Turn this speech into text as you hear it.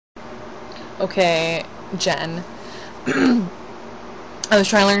Okay, Jen. I was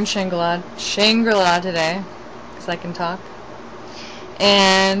trying to learn Shangri-La today, because I can talk.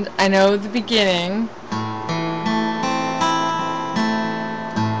 And I know the beginning.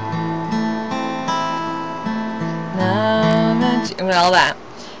 And all that.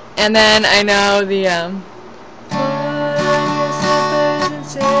 And then I know the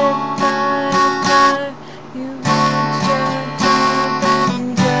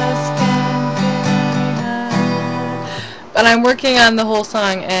but I'm working on the whole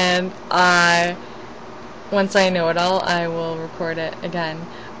song, and once I know it all, I will record it again.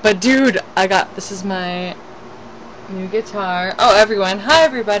 But dude, this is my new guitar. Oh, everyone. Hi,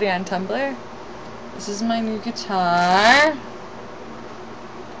 everybody on Tumblr. This is my new guitar.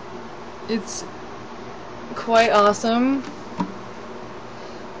 It's quite awesome.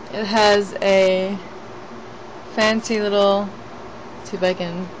 It has a fancy little, let's see if I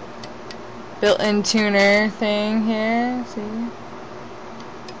can, built-in tuner thing here. See?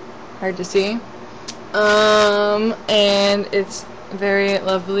 Hard to see. And it's very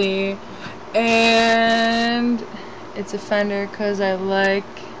lovely. And it's a Fender because I like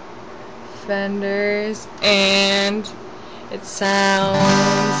Fenders, and it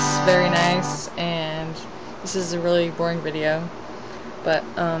sounds very nice. And this is a really boring video, but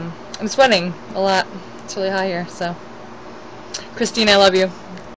I'm sweating a lot. It's really hot here, so Christine, I love you.